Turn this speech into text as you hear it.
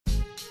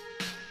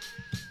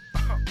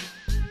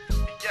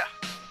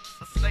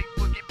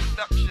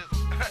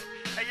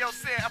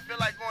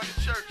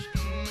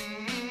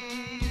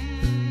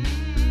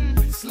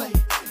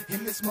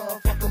this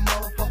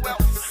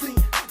motherfucker, C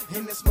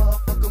in this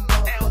motherfucker,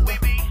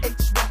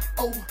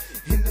 H-Y-O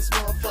in this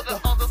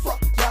motherfucker,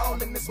 fuck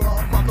y'all in this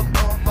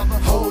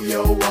motherfucker, hold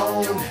your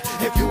own.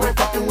 If you ain't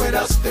fucking with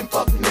us, then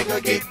fuck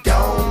nigga, get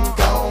gone,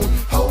 gone.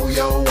 Hold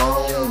your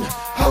own,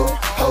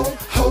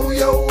 hold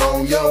your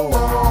own,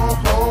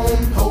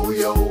 hold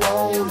your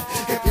own.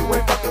 If you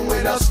ain't fucking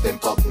with us, then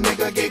fuck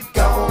nigga, get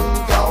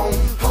gone, gone.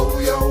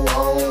 Hold your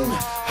own,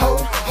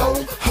 hold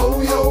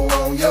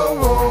your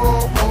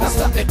own, Now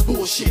stop that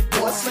bullshit,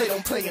 boy. Say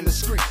don't play in the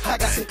street. I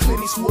got some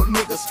Clint Eastwood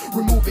niggas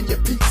removing your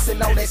beats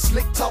and all that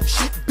slick talk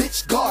shit.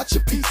 Bitch, guard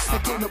your peace.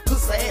 And getting the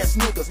pussy ass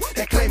niggas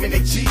that claiming they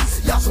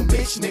G's. Y'all some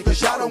bitch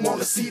niggas. Y'all don't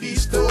wanna see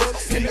these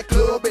thugs in the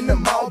club, in the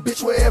mall,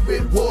 bitch, wherever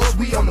it was.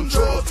 We on them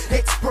drugs,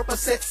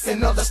 Percocets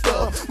and other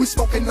stuff. We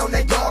smoking on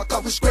that yard,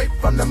 coffee straight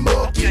from the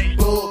mug. Get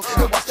bugged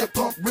and watch that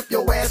pump rip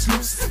your ass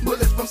loose.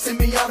 Bullets from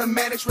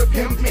semi-automatics rip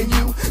him and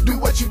you. Do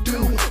what you do,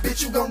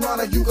 bitch. You gon'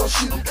 run or you gon'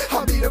 shoot.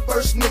 I'll be the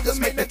first niggas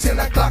make the 10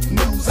 o'clock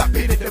news. I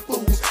pity the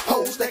fools,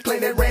 hoes that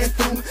claim they ran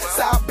through.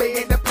 South Bay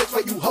ain't the place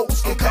where you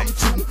hoes can come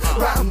to.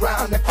 Round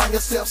round and find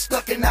yourself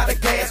stuck and out of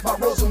gas by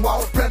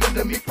Rosenwald,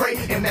 predator me pray,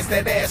 and that's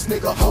that ass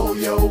nigga. Hold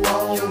your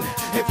own.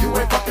 If you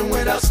ain't fucking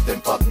with us, then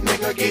fuck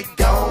nigga, get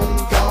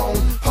gone, gone.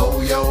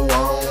 Hold your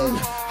own,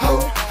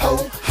 hold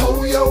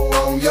your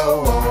own,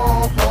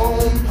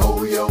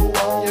 hold your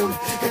own.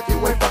 If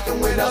you ain't fucking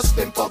with us,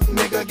 then fuck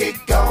nigga,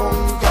 get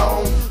gone,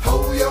 gone.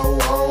 Hold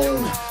your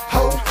own,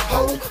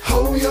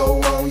 hold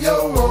your own,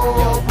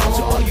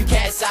 So all you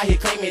cats out here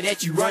claiming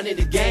that you running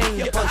the game,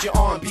 you bunch of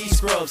R&B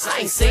scrubs, I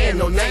ain't saying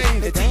no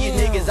name. And to you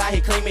niggas out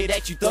here claiming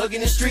that you thug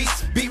in the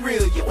streets, be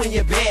real, you in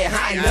your bed,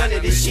 I ain't none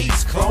of the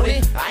sheets.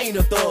 Cloning, I ain't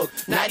a thug,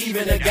 not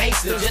even a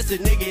gangster, just a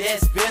nigga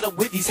that's better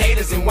with these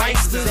haters and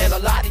wanksters. And a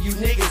lot of you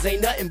niggas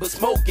ain't nothing but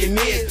smoke and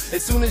mirrors.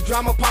 As soon as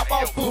drama pop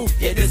off, poof,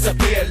 yeah,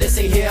 disappear.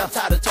 Listen here, I'm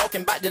tired of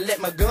talking, about to let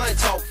my gun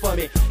talk for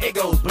me. It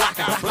goes block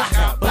out, block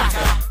out, block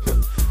out.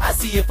 I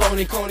see you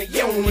phony corny, you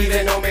don't need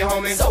to know me,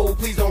 homie. So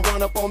please don't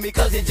run up on me,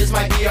 cause it just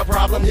might be a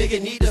problem.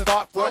 Nigga need to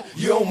start front,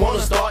 you don't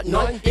wanna start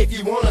none. If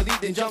you wanna leave,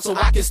 then jump so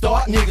I can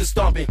start nigga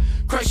stomping.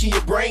 Crushing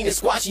your brain and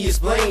squashing your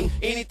spleen.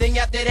 Anything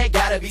after that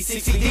gotta be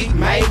 60 deep,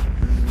 man.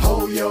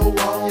 Hold your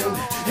own.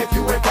 If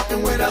you ain't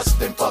fucking with us,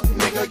 then fuck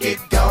nigga, get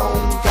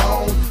gone,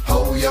 gone.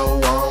 Hold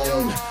your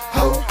own,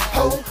 hold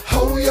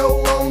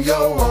your own,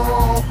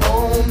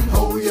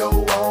 hold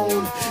your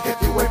own.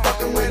 If you ain't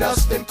fucking with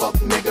us, then fuck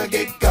nigga,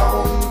 get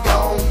gone,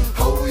 gone.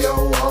 Hold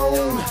your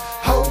own,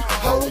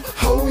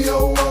 hold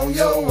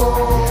your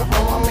own,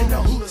 I'm in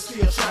the hood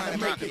still trying to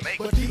make it,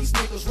 but these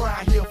niggas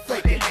right here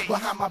faking.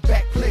 Behind my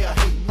back player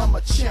hating, I'm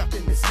a champ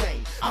in this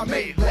game. I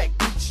made Black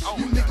Beach.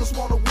 You niggas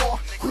want a war?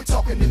 Quit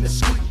talking in the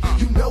street.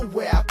 You know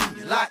where I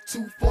be. Lot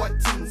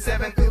 214,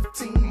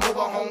 715,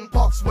 mobile home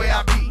parks where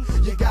I be.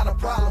 You got a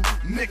problem?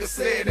 Nigga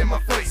said in my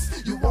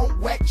face. You won't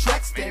whack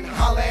tracks, then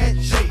holla at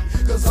Jay.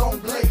 Cause on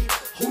Blade,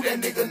 who that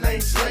nigga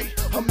named Slay?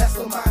 A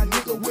mastermind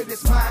nigga with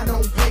his mind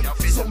on pay.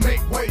 So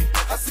make way.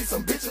 I see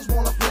some bitches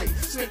wanna play.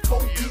 Spent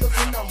 4 years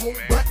in the hole,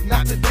 but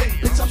not today.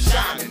 Bitch, I'm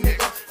shining,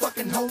 nigga.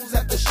 Fucking hoes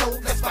at the show,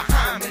 that's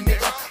behind me,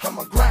 nigga. I'm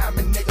a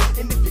grinding nigga,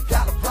 and if you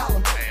got a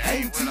problem,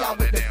 aim T.I.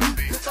 with the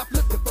beat. Bitch, I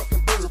flip the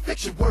fucking bird,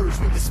 fix your words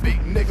when you speak,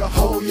 nigga.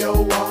 Hold your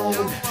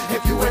own.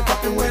 If you ain't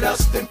fucking with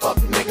us, then fuck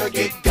nigga,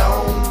 get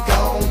gone,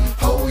 gone.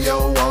 Hold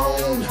your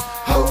own,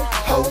 hold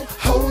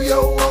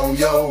your own,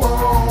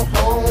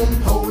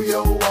 hold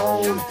your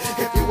own.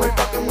 If you ain't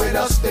fucking with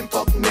us, then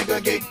fuck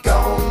nigga, get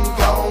gone,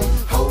 gone.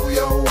 Hold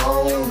your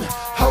own,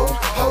 hold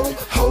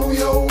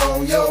your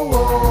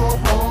own,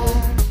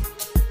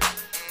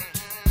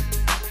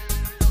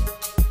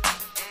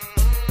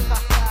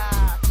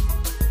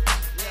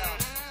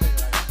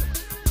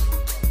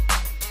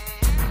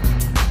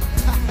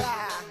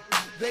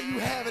 There you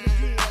have it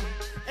again.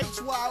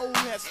 HYO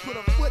has put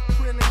a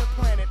footprint in the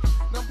planet.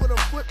 Now put a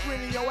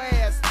footprint in your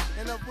ass,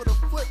 and then put a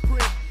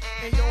footprint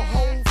in your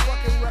whole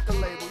fucking record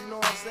label. You know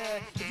what I'm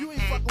saying? If you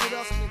ain't fucking with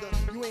us,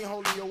 nigga, you ain't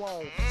holding your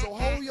own. So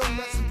hold your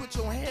nuts and put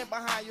your hand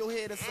behind your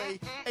head and say,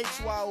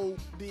 HYO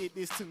did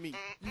this to me.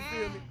 You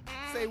feel me?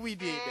 Say we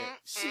did that.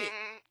 Shit.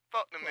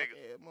 Fuck them niggas.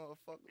 Yeah,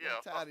 motherfucker. Yeah,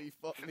 I'm tired of these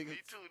fuck niggas me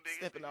too, nigga.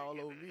 stepping all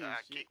over me.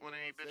 I kick one of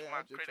these bitches with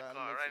my credit card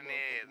right in the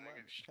ass,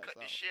 nigga. Cut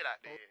the shit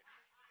out there.